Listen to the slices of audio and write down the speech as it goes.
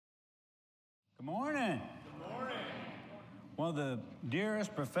Good morning. Good morning. One of the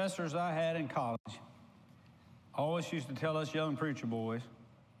dearest professors I had in college always used to tell us young preacher boys,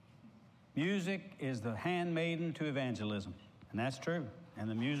 music is the handmaiden to evangelism. And that's true. And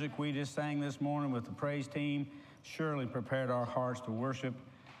the music we just sang this morning with the praise team surely prepared our hearts to worship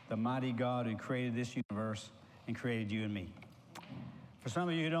the mighty God who created this universe and created you and me. For some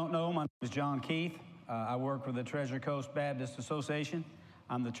of you who don't know, my name is John Keith. I work with the Treasure Coast Baptist Association.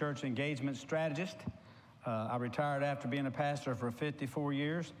 I'm the church engagement strategist. I retired after being a pastor for 54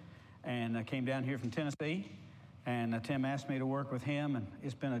 years, and I came down here from Tennessee, and Tim asked me to work with him, and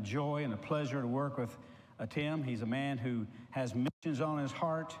it's been a joy and a pleasure to work with Tim. He's a man who has missions on his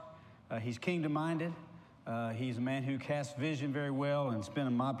heart. He's kingdom-minded. He's a man who casts vision very well, and it's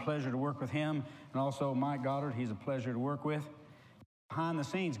been my pleasure to work with him, and also Mike Goddard. He's a pleasure to work with.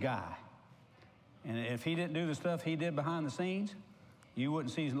 Behind-the-scenes guy, and if he didn't do the stuff he did behind the scenes, you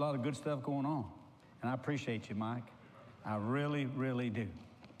wouldn't see a lot of good stuff going on. And I appreciate you, Mike. I really, really do.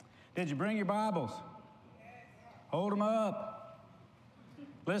 Did you bring your Bibles? Hold them up.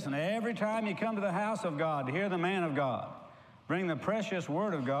 Listen, every time you come to the house of God to hear the man of God, bring the precious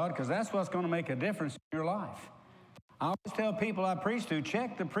word of God, because that's what's going to make a difference in your life. I always tell people I preach to,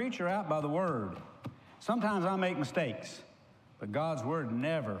 check the preacher out by the word. Sometimes I make mistakes, but God's word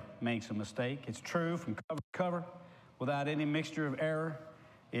never makes a mistake. It's true from cover to cover, without any mixture of error.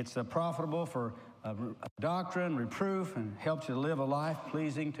 It's profitable for doctrine, reproof, and helps you to live a life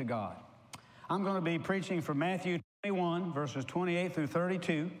pleasing to God. I'm going to be preaching from Matthew 21, verses 28 through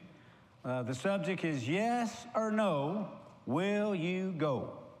 32. The subject is yes or no, will you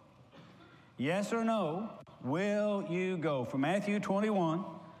go? Yes or no, will you go? From Matthew 21,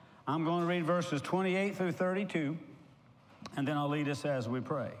 I'm going to read verses 28 through 32, and then I'll lead us as we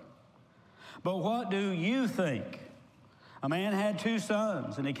pray. But what do you think? A man had 2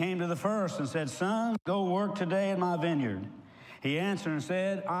 sons, and he came to the first and said, "Son, go work today in my vineyard." He answered and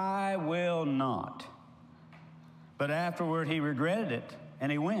said, "I will not." But afterward he regretted it,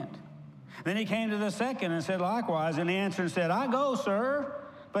 and he went. Then he came to the second and said likewise, and he answered and said, "I go, sir."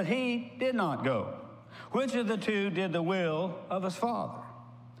 But he did not go. Which of the 2 did the will of his father?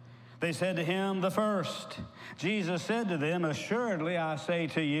 They said to him, "The first." Jesus said to them, "Assuredly I say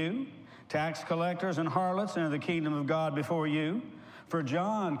to you, tax collectors and harlots enter the kingdom of God before you. For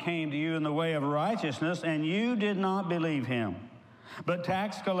John came to you in the way of righteousness, and you did not believe him. But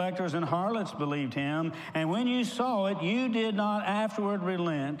tax collectors and harlots believed him, and when you saw it, you did not afterward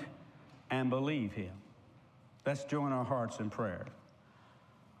relent and believe him." Let's join our hearts in prayer.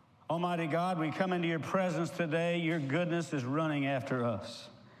 Almighty God, we come into your presence today. Your goodness is running after us.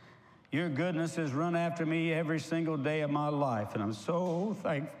 Your goodness has run after me every single day of my life, and I'm so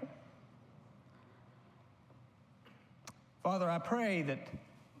thankful. Father, I pray that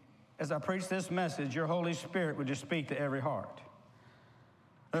as I preach this message, your Holy Spirit would just speak to every heart.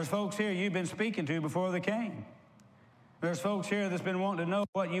 There's folks here you've been speaking to before they came. There's folks here that's been wanting to know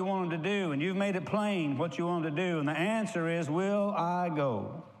what you want them to do, and you've made it plain what you want them to do, and the answer is, will I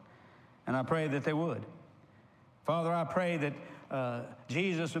go? And I pray that they would. Father, I pray that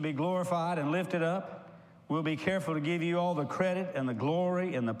Jesus would be glorified and lifted up. We'll be careful to give you all the credit and the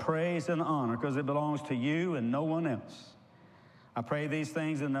glory and the praise and the honor, because it belongs to you and no one else. I pray these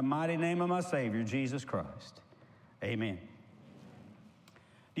things in the mighty name of my Savior, Jesus Christ. Amen.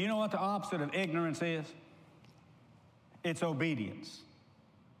 Do you know what the opposite of ignorance is? It's obedience.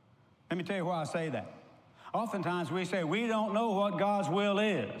 Let me tell you why I say that. Oftentimes we say, we don't know what God's will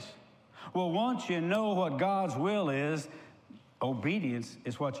is. Well, once you know what God's will is, obedience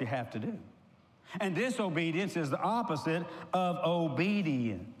is what you have to do. And disobedience is the opposite of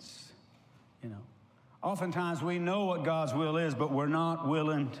obedience. You know, oftentimes we know what God's will is, but we're not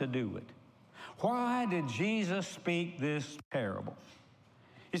willing to do it. Why did Jesus speak this parable?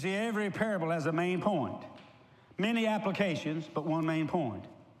 You see, every parable has a main point. Many applications, but one main point.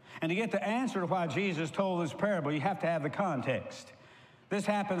 And to get the answer to why Jesus told this parable, you have to have the context. This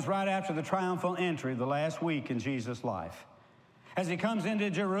happens right after the triumphal entry, the last week in Jesus' life. As he comes into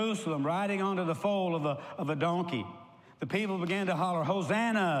Jerusalem, riding onto the foal of a donkey, the people began to holler,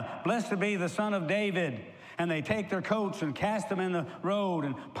 "Hosanna, blessed be the Son of David." And they take their coats and cast them in the road,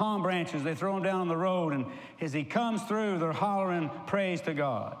 and palm branches, they throw them down on the road. And as he comes through, they're hollering praise to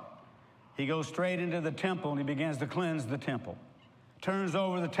God. He goes straight into the temple, and he begins to cleanse the temple. Turns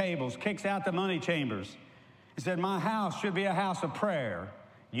over the tables, kicks out the money chambers. He said, "My house should be a house of prayer.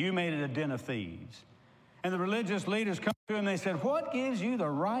 You made it a den of thieves." And the religious leaders come to him and they said, "What gives you the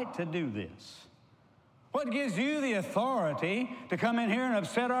right to do this? What gives you the authority to come in here and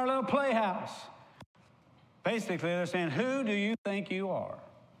upset our little playhouse?" Basically, they're saying, "Who do you think you are?"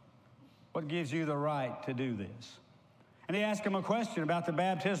 What gives you the right to do this? And he asked him a question about the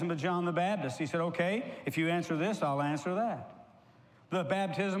baptism of John the Baptist. He said, okay, if you answer this, I'll answer that. The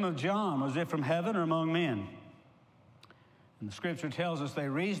baptism of John, was it from heaven or among men? And the scripture tells us they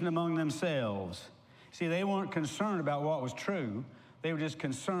reasoned among themselves. See, they weren't concerned about what was true. They were just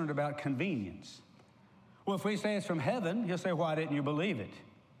concerned about convenience. Well, if we say it's from heaven, he'll say, why didn't you believe it?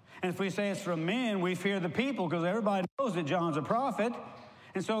 And if we say it's from men, we fear the people because everybody knows that John's a prophet.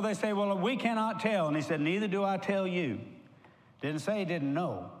 And so they say, well, we cannot tell. And he said, neither do I tell you. Didn't say he didn't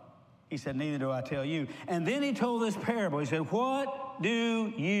know. He said, neither do I tell you. And then he told this parable. He said, what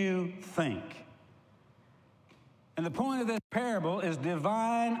do you think? And the point of this parable is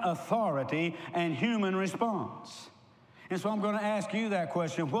divine authority and human response. And so I'm going to ask you that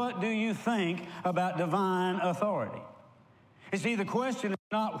question. What do you think about divine authority? You see, the question is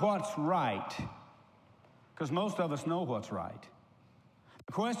not what's right, because most of us know what's right.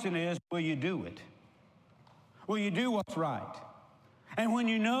 The question is, will you do it? Will you do what's right? And when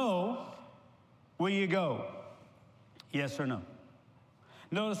you know, will you go? Yes or no?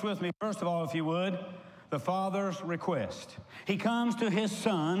 Notice with me, first of all, if you would, the Father's request. He comes to his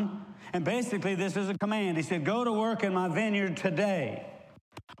Son, and basically this is a command. He said, go to work in my vineyard today.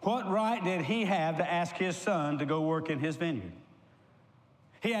 What right did he have to ask his Son to go work in his vineyard?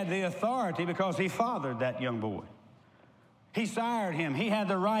 He had the authority because he fathered that young boy. He sired him. He had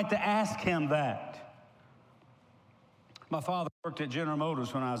the right to ask him that. My father worked at General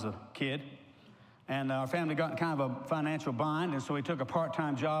Motors when I was a kid, and our family got in kind of a financial bind, and so he took a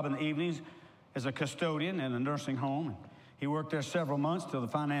part-time job in the evenings as a custodian in a nursing home. He worked there several months till the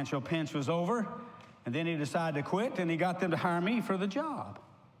financial pinch was over, and then he decided to quit, and he got them to hire me for the job.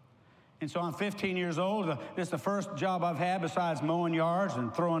 And so I'm 15 years old. This is the first job I've had besides mowing yards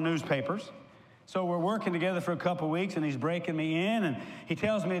and throwing newspapers. So we're working together for a couple of weeks, and he's breaking me in, and he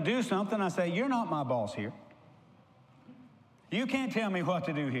tells me to do something. I say, you're not my boss here. You can't tell me what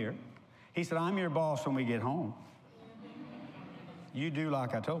to do here. He said, I'm your boss when we get home. You do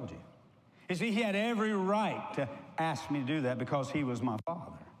like I told you. You see, he had every right to ask me to do that because he was my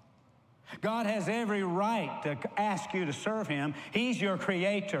father. God has every right to ask you to serve him. He's your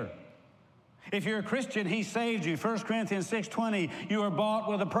creator. If you're a Christian, he saved you. 1 Corinthians 6:20, you are bought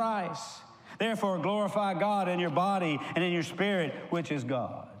with a price. Therefore, glorify God in your body and in your spirit, which is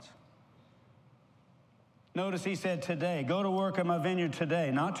God's. Notice he said today, go to work in my vineyard today,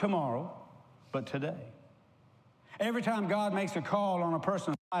 not tomorrow, but today. Every time God makes a call on a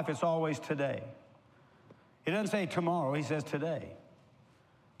person's life, it's always today. He doesn't say tomorrow, he says today.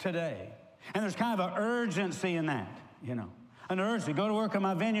 Today. And there's kind of an urgency in that, you know. An urgency. Go to work in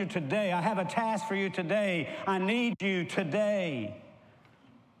my vineyard today. I have a task for you today. I need you today.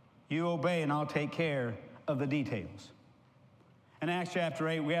 You obey and I'll take care of the details. In Acts chapter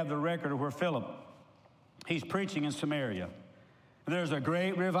 8, we have the record of where Philip, he's preaching in Samaria. There's a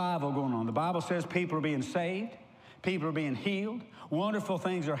great revival going on. The Bible says people are being saved. People are being healed. Wonderful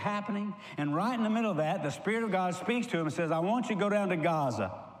things are happening. And right in the middle of that, the Spirit of God speaks to him and says, I want you to go down to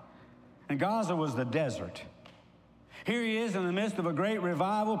Gaza. And Gaza was the desert. Here he is in the midst of a great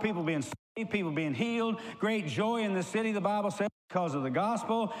revival, people being saved, people being healed, great joy in the city, the Bible says, because of the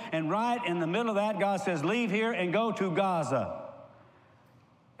gospel. And right in the middle of that, God says, leave here and go to Gaza.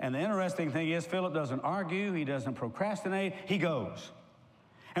 And the interesting thing is, Philip doesn't argue, he doesn't procrastinate, he goes.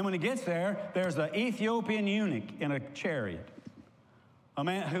 And when he gets there, there's an Ethiopian eunuch in a chariot, a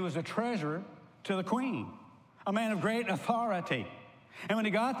man who was a treasurer to the queen, a man of great authority. And when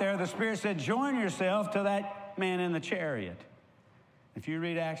he got there, the Spirit said, join yourself to that man in the chariot. If you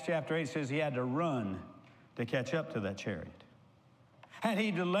read Acts chapter 8, it says he had to run to catch up to that chariot. Had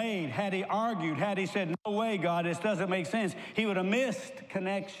he delayed, had he argued, had he said, no way, God, this doesn't make sense, he would have missed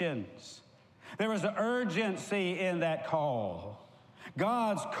connections. There was an urgency in that call.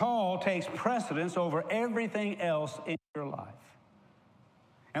 God's call takes precedence over everything else in your life.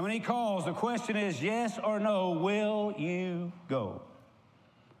 And when he calls, the question is yes or no, will you go?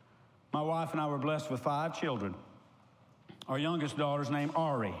 My wife and I were blessed with 5 children. Our youngest daughter's named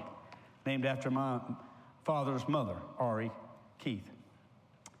Ari, named after my father's mother, Ari Keith.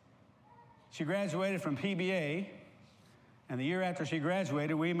 She graduated from PBA, and the year after she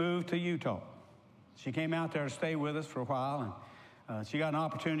graduated, we moved to Utah. She came out there to stay with us for a while, and she got an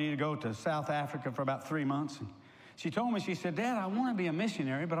opportunity to go to South Africa for about 3 months. And she told me, she said, Dad, I want to be a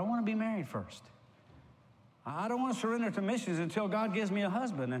missionary, but I want to be married first. I don't want to surrender to missions until God gives me a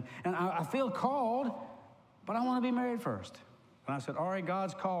husband. And I feel called, but I want to be married first. And I said, Ari,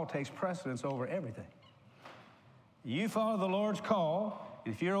 God's call takes precedence over everything. You follow the Lord's call,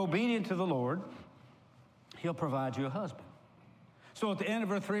 and if you're obedient to the Lord, he'll provide you a husband. So at the end of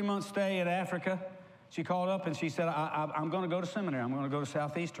her 3-month stay in Africa, she called up and she said, I'm going to go to seminary. I'm going to go to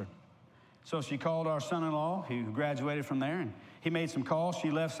Southeastern. So she called our son-in-law, who graduated from there, and he made some calls. She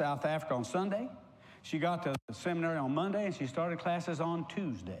left South Africa on Sunday. She got to the seminary on Monday, and she started classes on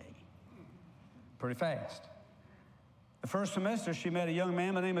Tuesday. Pretty fast. The first semester, she met a young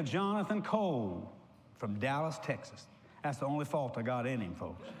man by the name of Jonathan Cole from Dallas, Texas. That's the only fault I got in him,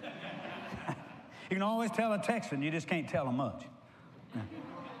 folks. You can always tell a Texan, you just can't tell him much.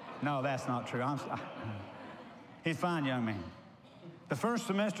 No, that's not true. He's a fine young man. The first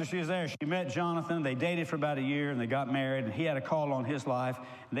semester she was there, she met Jonathan. They dated for about a year, and they got married, and he had a call on his life,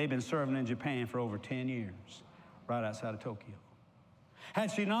 and they've been serving in Japan for over 10 years, right outside of Tokyo. Had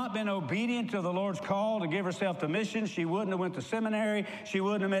she not been obedient to the Lord's call to give herself to missions, she wouldn't have went to seminary, she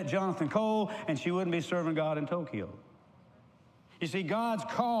wouldn't have met Jonathan Cole, and she wouldn't be serving God in Tokyo. You see, God's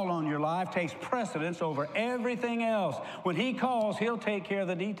call on your life takes precedence over everything else. When He calls, He'll take care of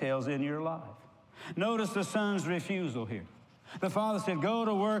the details in your life. Notice the son's refusal here. The father said, go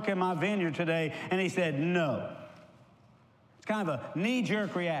to work in my vineyard today, and he said, no. It's kind of a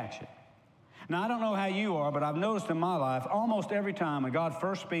knee-jerk reaction. Now, I don't know how you are, but I've noticed in my life, almost every time when God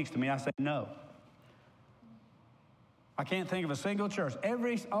first speaks to me, I say no. I can't think of a single church. I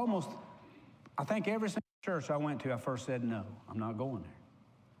think every single church I went to, I first said no. I'm not going there.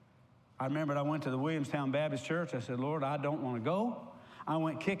 I remember I went to the Williamstown Baptist Church. I said, Lord, I don't want to go. I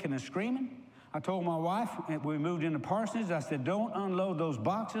went kicking and screaming. I told my wife, we moved into Parsonage, I said, don't unload those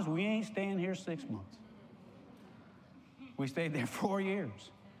boxes. We ain't staying here 6 months. We stayed there 4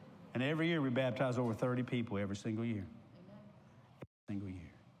 years. And every year we baptized over 30 people every single year. Every single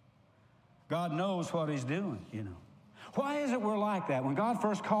year. God knows what He's doing, you know. Why is it we're like that? When God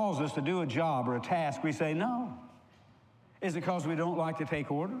first calls us to do a job or a task, we say no. Is it because we don't like to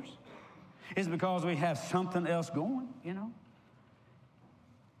take orders? Is it because we have something else going, you know?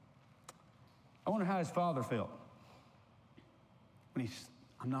 I wonder how his father felt when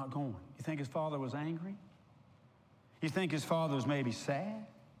I'm not going. You think his father was angry? You think his father was maybe sad?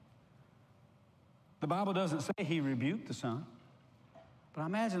 The Bible doesn't say he rebuked the son, but I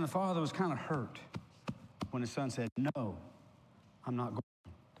imagine the father was kind of hurt when his son said, no, I'm not going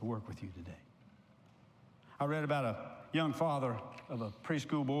to work with you today. I read about a young father of a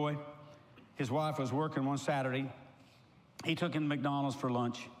preschool boy. His wife was working one Saturday. He took him to McDonald's for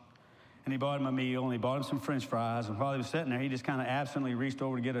lunch, and he bought him a meal, and he bought him some French fries, and while he was sitting there, he just kind of absently reached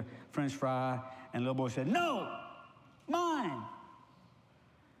over to get a French fry, and the little boy said, no, mine.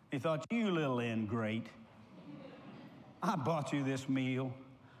 He thought, you little ingrate. I bought you this meal.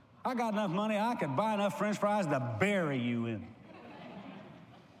 I got enough money, I could buy enough French fries to bury you in.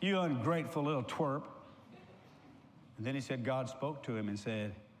 You ungrateful little twerp. And then he said, God spoke to him and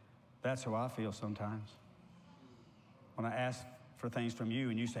said, that's how I feel sometimes. When I ask for things from you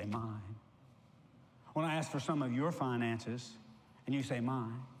and you say mine. When I ask for some of your finances and you say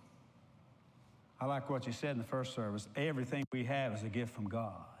mine. I like what you said in the first service. Everything we have is a gift from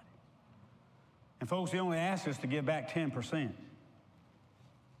God. And folks, He only asks us to give back 10%.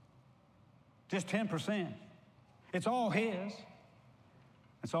 Just 10%. It's all His.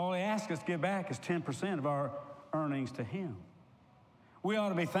 That's all He asks us to give back is 10% of our earnings to Him. We ought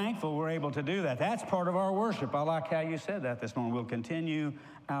to be thankful we're able to do that. That's part of our worship. I like how you said that this morning. We'll continue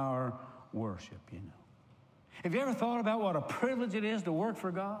our worship, you know. Have you ever thought about what a privilege it is to work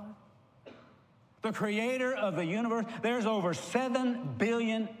for God? The creator of the universe. There's over 7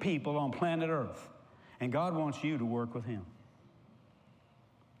 billion people on planet Earth, and God wants you to work with Him.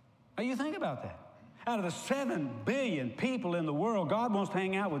 Now, you think about that. Out of the 7 billion people in the world, God wants to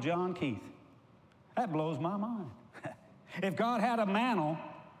hang out with John Keith. That blows my mind. If God had a mantle,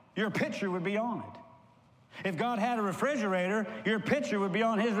 your picture would be on it. If God had a refrigerator, your picture would be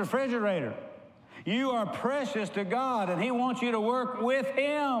on His refrigerator. You are precious to God, and He wants you to work with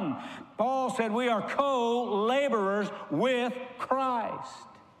Him. Paul said we are co-laborers with Christ.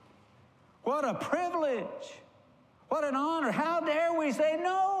 What a privilege. What an honor. How dare we say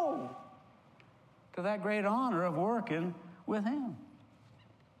no to that great honor of working with Him?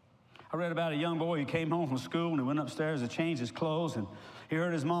 I read about a young boy who came home from school and he went upstairs to change his clothes, and he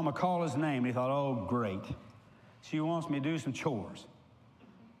heard his mama call his name. He thought, oh, great. She wants me to do some chores.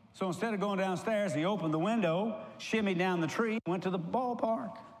 So instead of going downstairs, he opened the window, shimmied down the tree, went to the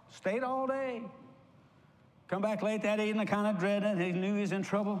ballpark, stayed all day. Come back late that evening, kind of dreading it. He knew he was in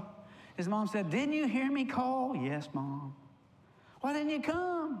trouble. His mom said, didn't you hear me call? Yes, Mom. Why didn't you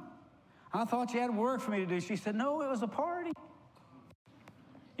come? I thought you had work for me to do. She said, no, it was a party.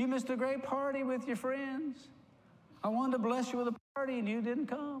 You missed a great party with your friends. I wanted to bless you with a party, and you didn't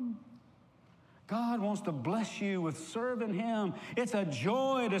come. God wants to bless you with serving Him. It's a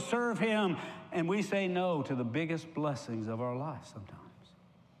joy to serve Him. And we say no to the biggest blessings of our life sometimes.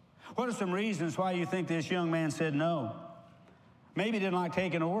 What are some reasons why you think this young man said no? Maybe he didn't like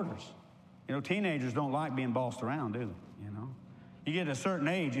taking orders. You know, teenagers don't like being bossed around, do they? You know, you get to a certain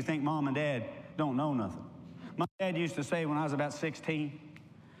age, you think mom and dad don't know nothing. My dad used to say when I was about 16,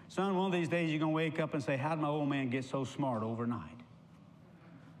 son, one of these days you're going to wake up and say, how did my old man get so smart overnight?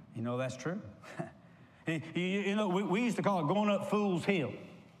 You know, that's true. You know, we used to call it going up Fool's Hill.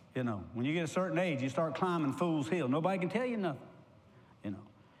 You know, when you get a certain age, you start climbing Fool's Hill. Nobody can tell you nothing. You know,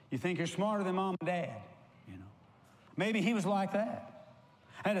 you think you're smarter than mom and dad. You know, maybe he was like that.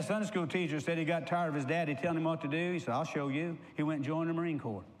 I had a Sunday school teacher who said he got tired of his daddy telling him what to do. He said, I'll show you. He went and joined the Marine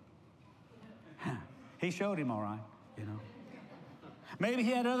Corps. He showed him all right, you know. Maybe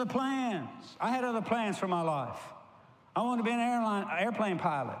he had other plans. I had other plans for my life. I wanted to be an airplane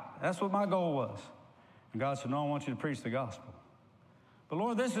pilot. That's what my goal was. And God said, no, I want you to preach the gospel. But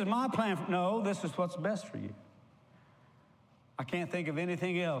Lord, this is my plan. No, this is what's best for you. I can't think of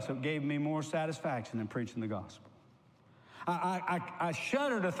anything else that gave me more satisfaction than preaching the gospel. I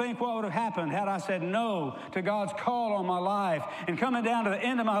shudder to think what would have happened had I said no to God's call on my life and coming down to the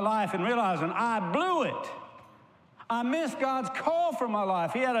end of my life and realizing I blew it. I missed God's call for my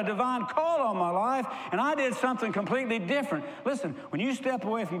life. He had a divine call on my life, and I did something completely different. Listen, when you step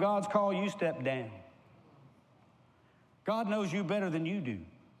away from God's call, you step down. God knows you better than you do.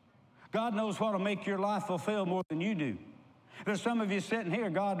 God knows what will make your life fulfilled more than you do. There's some of you sitting here,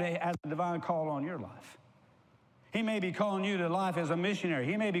 God has a divine call on your life. He may be calling you to life as a missionary.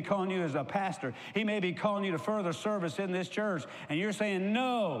 He may be calling you as a pastor. He may be calling you to further service in this church, and you're saying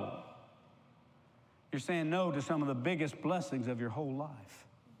no. You're saying no to some of the biggest blessings of your whole life.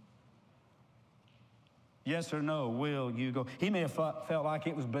 Yes or no, will you go? He may have felt like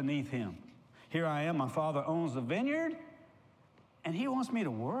it was beneath him. Here I am, my father owns the vineyard, and he wants me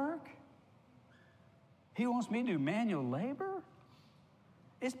to work? He wants me to do manual labor?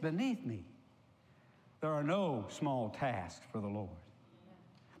 It's beneath me. There are no small tasks for the Lord.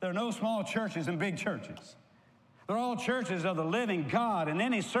 There are no small churches and big churches. They're all churches of the living God, and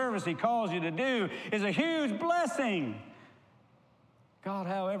any service He calls you to do is a huge blessing. God,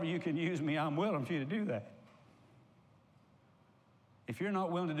 however you can use me, I'm willing for you to do that. If you're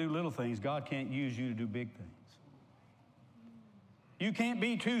not willing to do little things, God can't use you to do big things. You can't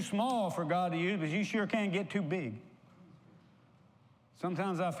be too small for God to use, but you sure can't get too big.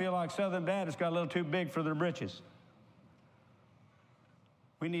 Sometimes I feel like Southern Baptists got a little too big for their britches.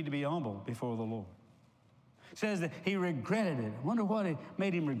 We need to be humble before the Lord. It says that he regretted it. I wonder what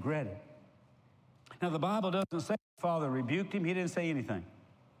made him regret it. Now, the Bible doesn't say the father rebuked him. He didn't say anything.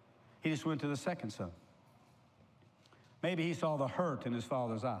 He just went to the second son. Maybe he saw the hurt in his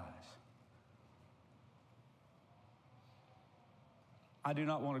father's eyes. I do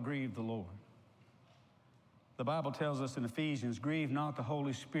not want to grieve the Lord. The Bible tells us in Ephesians, grieve not the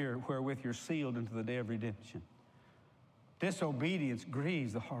Holy Spirit wherewith you're sealed into the day of redemption. Disobedience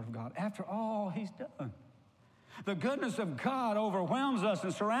grieves the heart of God after all He's done. The goodness of God overwhelms us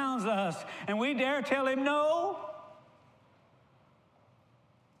and surrounds us, and we dare tell Him no?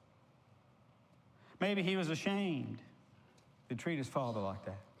 Maybe he was ashamed to treat his father like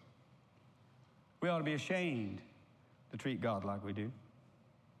that. We ought to be ashamed to treat God like we do.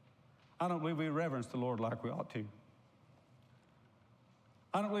 I don't believe we reverence the Lord like we ought to.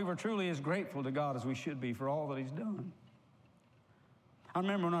 I don't believe we're truly as grateful to God as we should be for all that He's done. I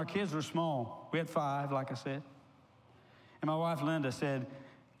remember when our kids were small, we had 5, like I said, and my wife Linda said,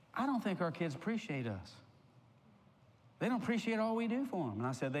 I don't think our kids appreciate us. They don't appreciate all we do for them. And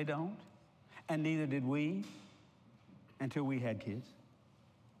I said, they don't, and neither did we until we had kids.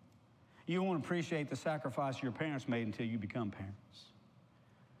 You won't appreciate the sacrifice your parents made until you become parents.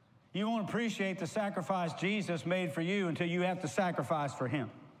 You won't appreciate the sacrifice Jesus made for you until you have to sacrifice for Him.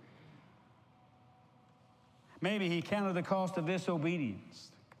 Maybe he counted the cost of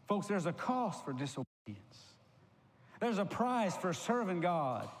disobedience. Folks, there's a cost for disobedience. There's a price for serving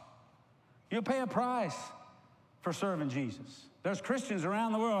God. You'll pay a price for serving Jesus. There's Christians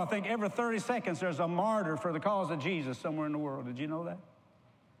around the world, I think every 30 seconds there's a martyr for the cause of Jesus somewhere in the world. Did you know that?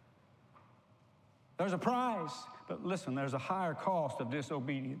 There's a price, but listen, there's a higher cost of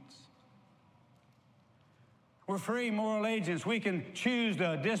disobedience. We're free moral agents. We can choose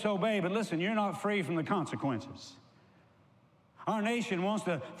to disobey, but listen, you're not free from the consequences. Our nation wants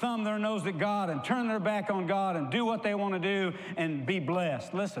to thumb their nose at God and turn their back on God and do what they want to do and be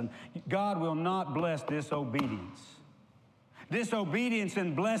blessed. Listen, God will not bless disobedience. Disobedience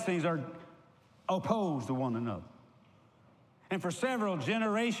and blessings are opposed to one another. And for several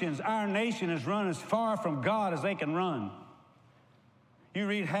generations, our nation has run as far from God as they can run. You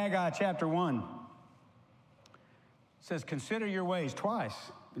read Haggai chapter 1. It says, consider your ways, twice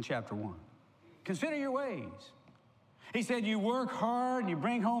in chapter 1. Consider your ways. He said, you work hard and you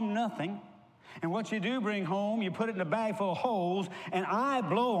bring home nothing. And what you do bring home, you put it in a bag full of holes, and I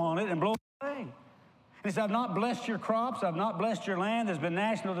blow on it and blow it away. And he said, I've not blessed your crops. I've not blessed your land. There's been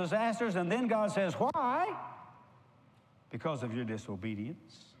national disasters. And then God says, why? Because of your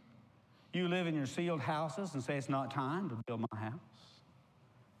disobedience. You live in your sealed houses and say it's not time to build my house.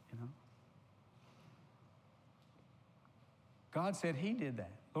 You know? God said he did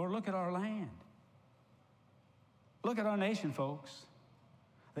that. Lord, look at our land. Look at our nation, folks.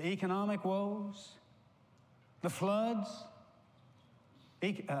 The economic woes, the floods,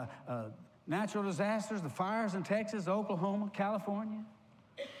 natural disasters, the fires in Texas, Oklahoma, California.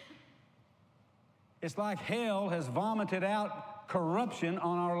 It's like hell has vomited out corruption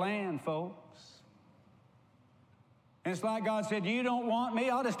on our land, folks. And it's like God said, you don't want me,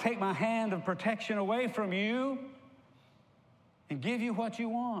 I'll just take my hand of protection away from you and give you what you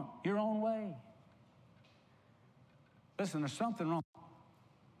want, your own way. Listen, there's something wrong.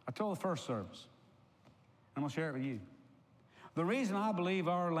 I told the first service. I'm going to share it with you. The reason I believe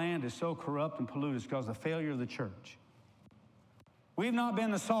our land is so corrupt and polluted is because of the failure of the church. We've not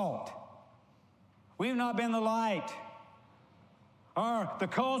been the salt. We've not been the light. The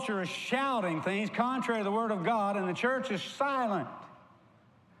culture is shouting things contrary to the Word of God, and the church is silent.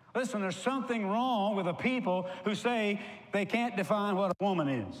 Listen, there's something wrong with the people who say they can't define what a woman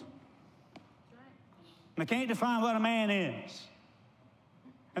is. They can't define what a man is.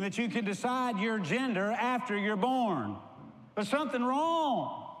 And that you can decide your gender after you're born. There's something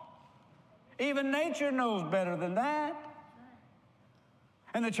wrong. Even nature knows better than that.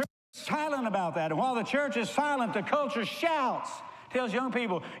 And the church is silent about that. And while the church is silent, the culture shouts, tells young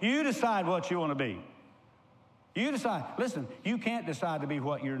people, you decide what you want to be. You decide. Listen, you can't decide to be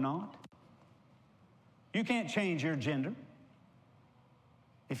what you're not. You can't change your gender.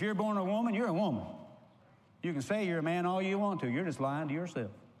 If you're born a woman, you're a woman. You can say you're a man all you want to. You're just lying to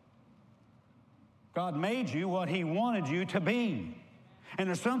yourself. God made you what he wanted you to be. And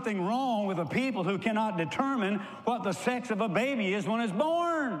there's something wrong with the people who cannot determine what the sex of a baby is when it's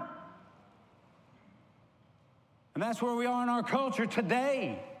born. And that's where we are in our culture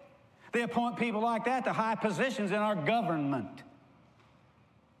today. They appoint people like that to high positions in our government,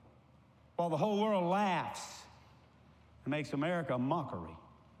 while the whole world laughs and makes America a mockery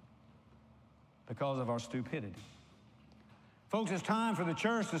because of our stupidity. Folks, it's time for the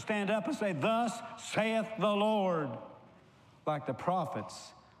church to stand up and say, thus saith the Lord, like the prophets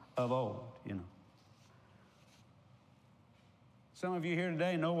of old, you know. Some of you here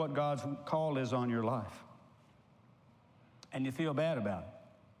today know what God's call is on your life. And you feel bad about it.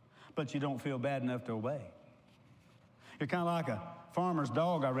 But you don't feel bad enough to obey. You're kind of like a farmer's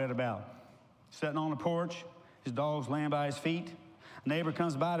dog I read about. Sitting on the porch, his dog's laying by his feet. A neighbor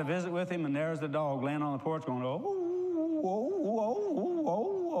comes by to visit with him, and there's the dog laying on the porch going, oh, oh, oh, oh,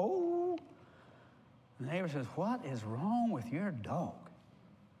 oh, oh. The neighbor says, what is wrong with your dog?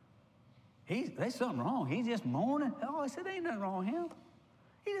 There's something wrong. He's just moaning. Oh, I said, ain't nothing wrong with him.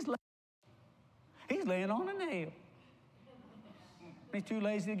 He's laying on a nail. He's too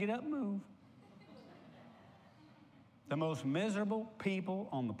lazy to get up and move. The most miserable people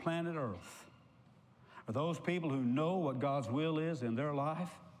on the planet Earth are those people who know what God's will is in their life,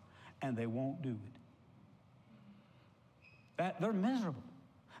 and they won't do it. They're miserable.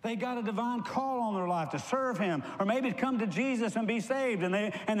 They got a divine call on their life to serve him, or maybe to come to Jesus and be saved, and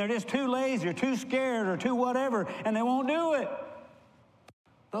they're just too lazy or too scared or too whatever, and they won't do it.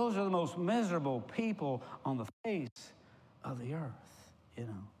 Those are the most miserable people on the face of the earth, you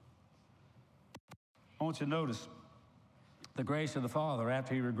know. I want you to notice the grace of the Father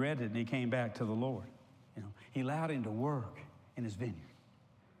after he regretted it and he came back to the Lord. You know, he allowed him to work in his vineyard.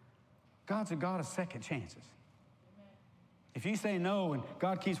 God's a God of second chances. If you say no and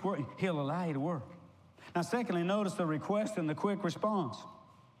God keeps working, he'll allow you to work. Now, secondly, notice the request and the quick response.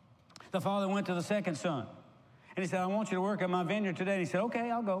 The father went to the second son, and he said, I want you to work at my vineyard today. And he said,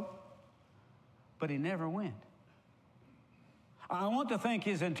 okay, I'll go. But he never went. I want to think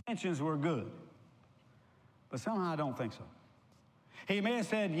his intentions were good, but somehow I don't think so. He may have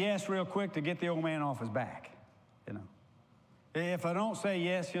said yes real quick to get the old man off his back, you know. If I don't say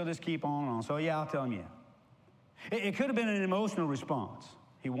yes, he'll just keep on and on. So, yeah, I'll tell him yeah. It could have been an emotional response.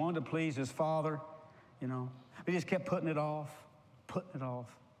 He wanted to please his father, you know. But he just kept putting it off, putting it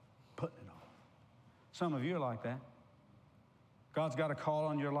off, putting it off. Some of you are like that. God's got a call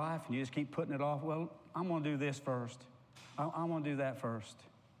on your life, and you just keep putting it off. Well, I'm going to do this first. I want to do that first.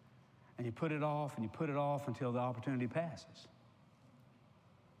 And you put it off and you put it off until the opportunity passes.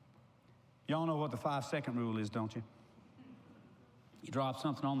 Y'all know what the 5-second rule is, don't you? You drop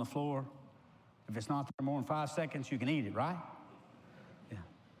something on the floor. If it's not there more than 5 seconds, you can eat it, right? Yeah.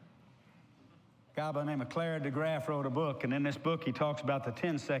 A guy by the name of Claire DeGraff wrote a book, and in this book he talks about the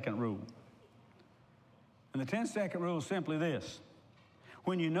 10-second rule. And the 10-second rule is simply this.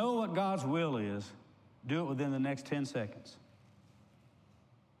 When you know what God's will is, do it within the next 10 seconds.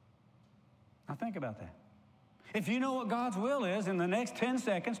 Now think about that. If you know what God's will is, in the next 10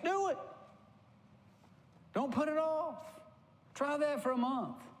 seconds, do it. Don't put it off. Try that for a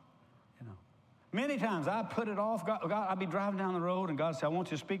month. You know, many times I put it off. God, I'd be driving down the road, and God said, I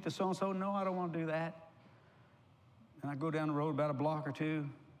want you to speak to so-and-so. No, I don't want to do that. And I go down the road about a block or two.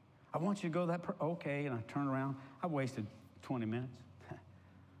 I want you to go that, okay, and I turn around. I've wasted 20 minutes.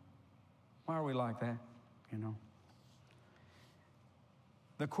 Why are we like that, you know?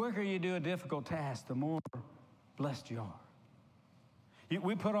 The quicker you do a difficult task, the more blessed you are.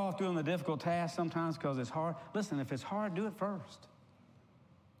 We put off doing the difficult task sometimes because it's hard. Listen, if it's hard, do it first.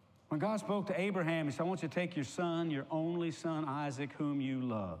 When God spoke to Abraham, he said, I want you to take your son, your only son, Isaac, whom you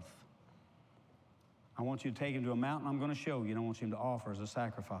love. I want you to take him to a mountain I'm going to show you, and I want you to offer as a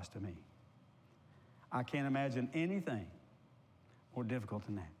sacrifice to me. I can't imagine anything more difficult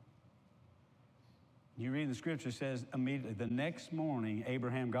than that. You read the scripture, it says immediately, the next morning,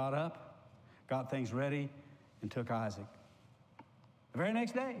 Abraham got up, got things ready, and took Isaac. The very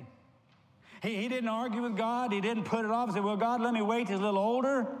next day. He didn't argue with God. He didn't put it off and say, well, God, let me wait till he's a little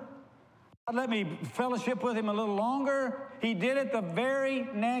older. God, let me fellowship with him a little longer. He did it the very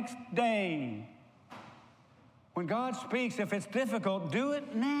next day. When God speaks, if it's difficult, do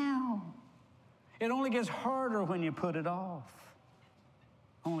it now. It only gets harder when you put it off.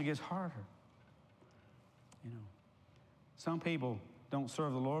 It only gets harder. You know, some people don't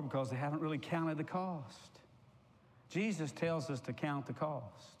serve the Lord because they haven't really counted the cost. Jesus tells us to count the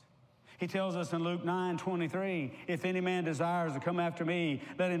cost. He tells us in Luke 9:23, if any man desires to come after me,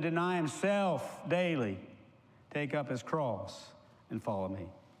 let him deny himself daily, take up his cross, and follow me.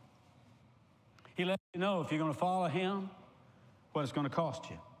 He lets you know if you're going to follow him, what it's going to cost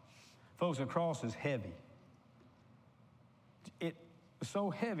you. Folks, the cross is heavy. It was so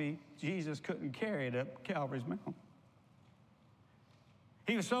heavy, Jesus couldn't carry it up Calvary's Mountain.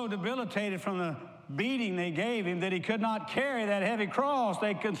 He was so debilitated from the beating they gave him that he could not carry that heavy cross.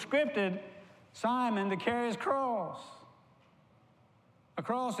 They conscripted Simon to carry his cross. A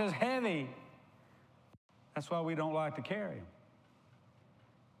cross is heavy. That's why we don't like to carry them.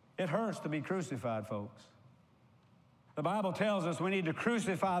 It hurts to be crucified, folks. The Bible tells us we need to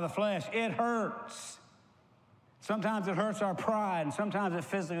crucify the flesh. It hurts. Sometimes it hurts our pride, and sometimes it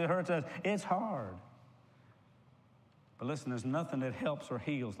physically hurts us. It's hard. But listen, there's nothing that helps or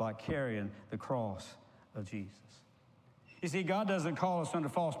heals like carrying the cross of Jesus. You see, God doesn't call us under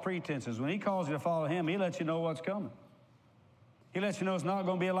false pretenses. When he calls you to follow him, he lets you know what's coming. He lets you know it's not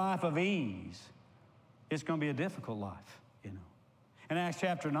going to be a life of ease. It's going to be a difficult life, you know. In Acts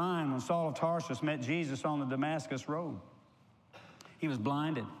chapter 9, when Saul of Tarsus met Jesus on the Damascus road, he was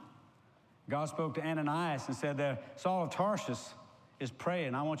blinded. God spoke to Ananias and said that Saul of Tarsus is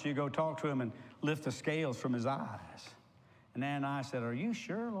praying. I want you to go talk to him and lift the scales from his eyes. And Ananias said, are you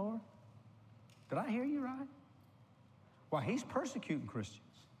sure, Lord? Did I hear you right? Why, he's persecuting Christians.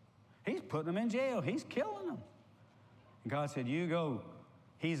 He's putting them in jail. He's killing them. And God said, you go.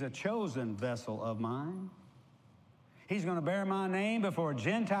 He's a chosen vessel of mine. He's going to bear my name before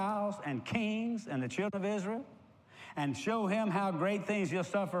Gentiles and kings and the children of Israel and show him how great things he'll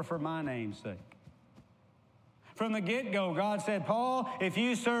suffer for my name's sake. From the get-go, God said, Paul, if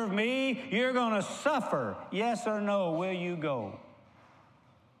you serve me, you're going to suffer. Yes or no, will you go?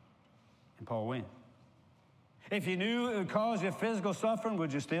 And Paul went. If you knew it would cause you physical suffering,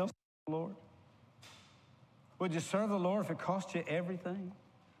 would you still serve the Lord? Would you serve the Lord if it cost you everything?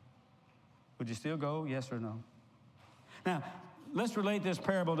 Would you still go, yes or no? Now, let's relate this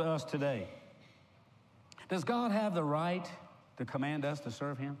parable to us today. Does God have the right to command us to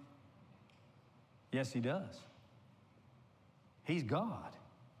serve him? Yes, he does. He's God.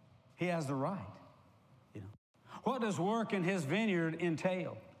 He has the right. You know. What does work in his vineyard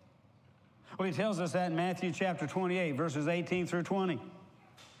entail? Well, he tells us that in Matthew chapter 28, verses 18 through 20.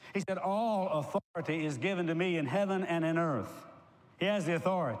 He said, all authority is given to me in heaven and in earth. He has the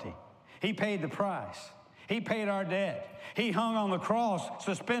authority. He paid the price. He paid our debt. He hung on the cross,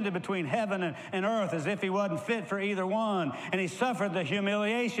 suspended between heaven and earth as if he wasn't fit for either one. And he suffered the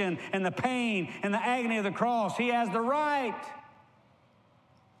humiliation and the pain and the agony of the cross. He has the right.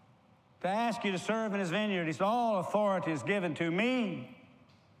 to ask you to serve in his vineyard. He said, all authority is given to me.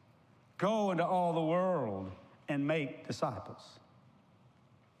 Go into all the world and make disciples,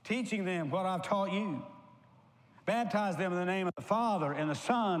 teaching them what I've taught you. Baptize them in the name of the Father and the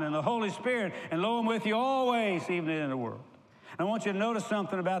Son and the Holy Spirit, and lo, I'm with you always, even to the end of the world. I want you to notice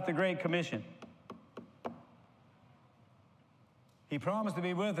something about the Great Commission. He promised to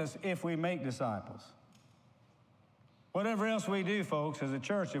be with us if we make disciples. Whatever else we do, folks, as a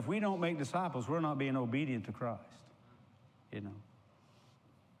church, if we don't make disciples, we're not being obedient to Christ. You know.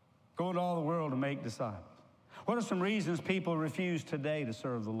 Go into all the world and make disciples. What are some reasons people refuse today to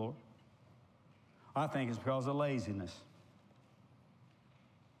serve the Lord? I think it's because of laziness.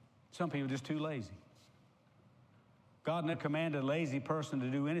 Some people are just too lazy. God never commanded a lazy person to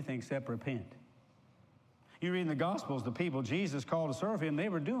do anything except repent. You read in the Gospels, the people Jesus called to serve him, they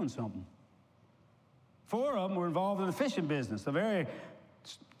were doing something. 4 of them were involved in the fishing business, a very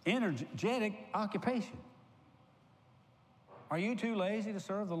energetic occupation. Are you too lazy to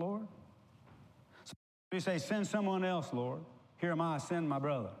serve the Lord? So you say, send someone else, Lord. Here am I, send my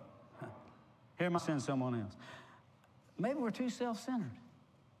brother. Here am I, send someone else. Maybe we're too self-centered.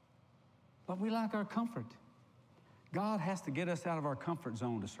 But we like our comfort. God has to get us out of our comfort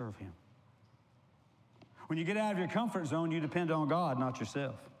zone to serve him. When you get out of your comfort zone, you depend on God, not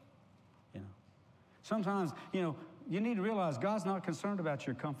yourself. You know. Sometimes, you need to realize God's not concerned about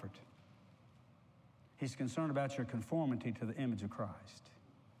your comfort. He's concerned about your conformity to the image of Christ.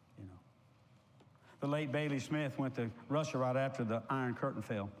 You know. The late Bailey Smith went to Russia right after the Iron Curtain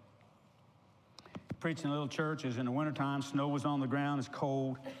fell. Preaching in little churches in the wintertime, snow was on the ground, it's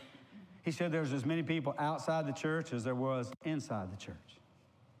cold. He said there's as many people outside the church as there was inside the church.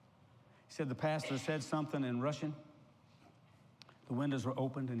 He said the pastor said something in Russian. The windows were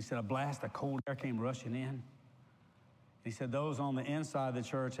opened, and he said a blast of cold air came rushing in. He said those on the inside of the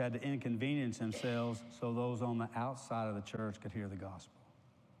church had to inconvenience themselves so those on the outside of the church could hear the gospel.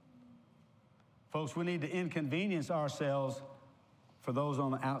 Folks, we need to inconvenience ourselves for those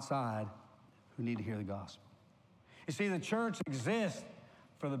on the outside who need to hear the gospel. You see, the church exists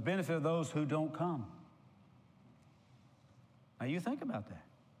for the benefit of those who don't come. Now, you think about that.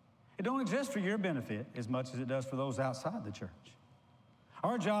 It don't exist for your benefit as much as it does for those outside the church.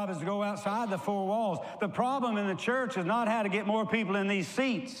 Our job is to go outside the 4 walls. The problem in the church is not how to get more people in these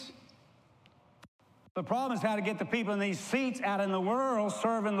seats. The problem is how to get the people in these seats out in the world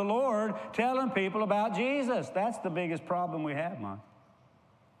serving the Lord, telling people about Jesus. That's the biggest problem we have, Mike.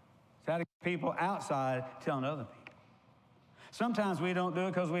 It's how to get people outside telling other people. Sometimes we don't do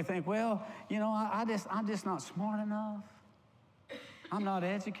it because we think, well, I'm just not smart enough. I'm not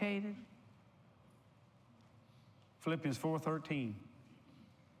educated. Philippians 4:13.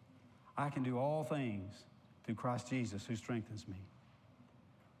 I can do all things through Christ Jesus who strengthens me.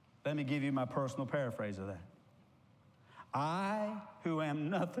 Let me give you my personal paraphrase of that. I, who am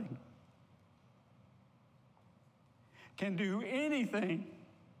nothing, can do anything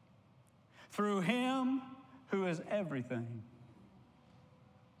through him who is everything.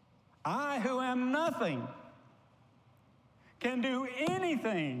 I, who am nothing, can do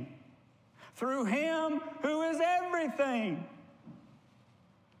anything through him who is everything.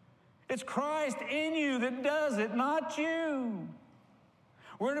 It's Christ in you that does it, not you.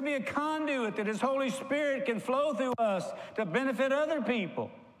 We're to be a conduit that his Holy Spirit can flow through us to benefit other people.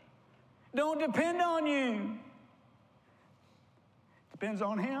 Don't depend on you. It depends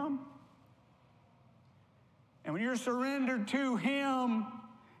on him. And when you're surrendered to him,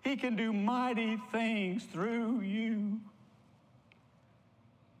 he can do mighty things through you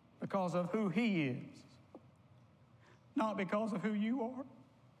because of who he is, not because of who you are.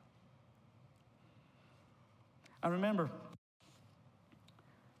 I remember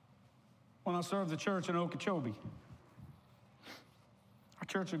when I served the church in Okeechobee. Our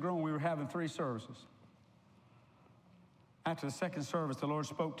church had grown. We were having 3 services. After the 2nd service, the Lord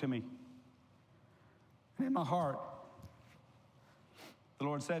spoke to me. And in my heart, the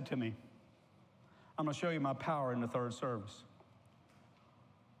Lord said to me, I'm going to show you my power in the 3rd service.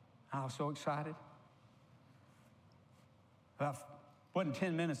 I was so excited. Wasn't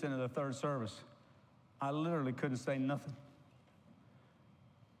 10 minutes into the 3rd service. I literally couldn't say nothing.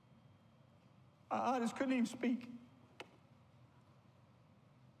 I just couldn't even speak.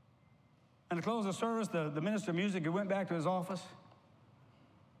 And to close the service, the minister of music, he went back to his office.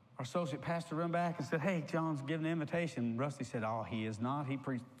 Our associate pastor ran back and said, hey, John's giving an invitation. Rusty said, oh, he is not. He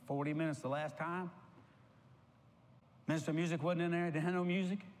preached 40 minutes the last time. Minister of music wasn't in there. Didn't have no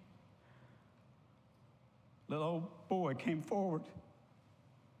music. Little old boy came forward,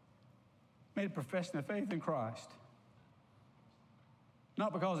 made a profession of faith in Christ.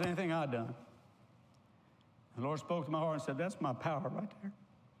 Not because of anything I'd done. The Lord spoke to my heart and said, that's my power right there.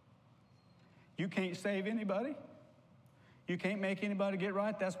 You can't save anybody. You can't make anybody get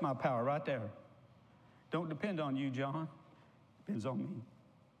right. That's my power right there. Don't depend on you, John. Depends on me.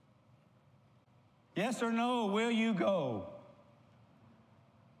 Yes or no, will you go?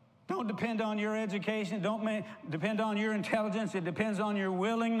 Don't depend on your education. Don't depend on your intelligence. It depends on your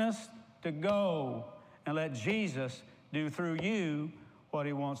willingness to go and let Jesus do through you what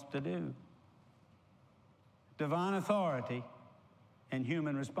he wants to do. Divine authority and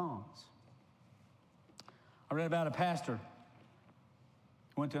human response. I read about a pastor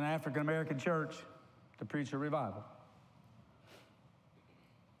who went to an African-American church to preach a revival.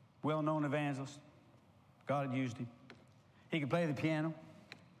 Well-known evangelist. God had used him. He could play the piano.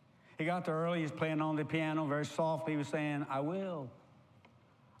 He got there early. He was playing on the piano very softly. He was saying, I will,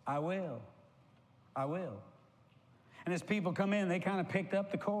 I will, I will. And as people come in, they kind of picked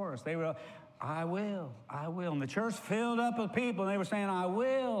up the chorus. They were, I will, I will. And the church filled up with people, and they were saying, I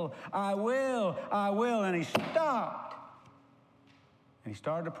will, I will, I will. And he stopped. And he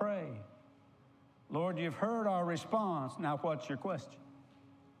started to pray. Lord, you've heard our response. Now, what's your question?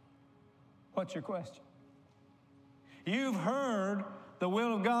 What's your question? You've heard the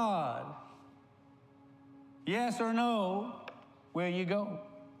will of God. Yes or no, will you go?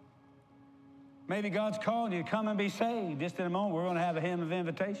 Maybe God's called you to come and be saved. Just in a moment, we're going to have a hymn of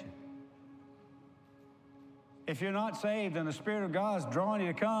invitation. If you're not saved and the Spirit of God's drawing you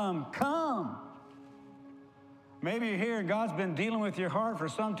to come, come. Maybe you're here and God's been dealing with your heart for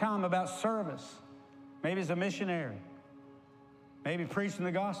some time about service. Maybe as a missionary. Maybe preaching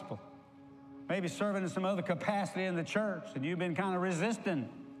the gospel. Maybe serving in some other capacity in the church, and you've been kind of resistant.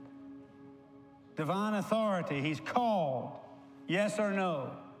 Divine authority, he's called. Yes or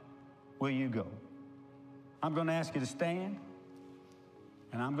no, will you go? I'm going to ask you to stand,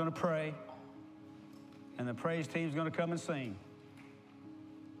 and I'm going to pray, and the praise team's going to come and sing.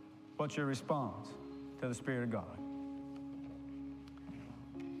 What's your response to the Spirit of God?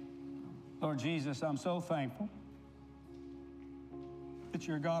 Lord Jesus, I'm so thankful that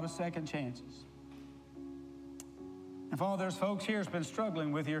you're a God of second chances. And Father, there's folks here that's been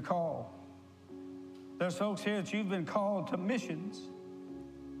struggling with your call. There's folks here that you've been called to missions,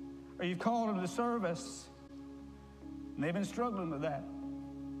 or you've called them to service, and they've been struggling with that.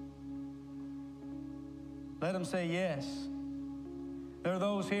 Let them say yes. There are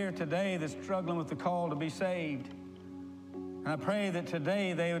those here today that's struggling with the call to be saved. And I pray that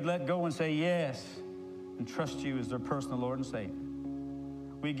today they would let go and say yes and trust you as their personal Lord and Savior.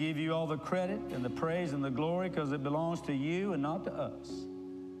 We give you all the credit and the praise and the glory because it belongs to you and not to us.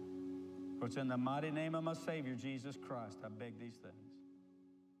 For it's in the mighty name of my Savior, Jesus Christ, I beg these things.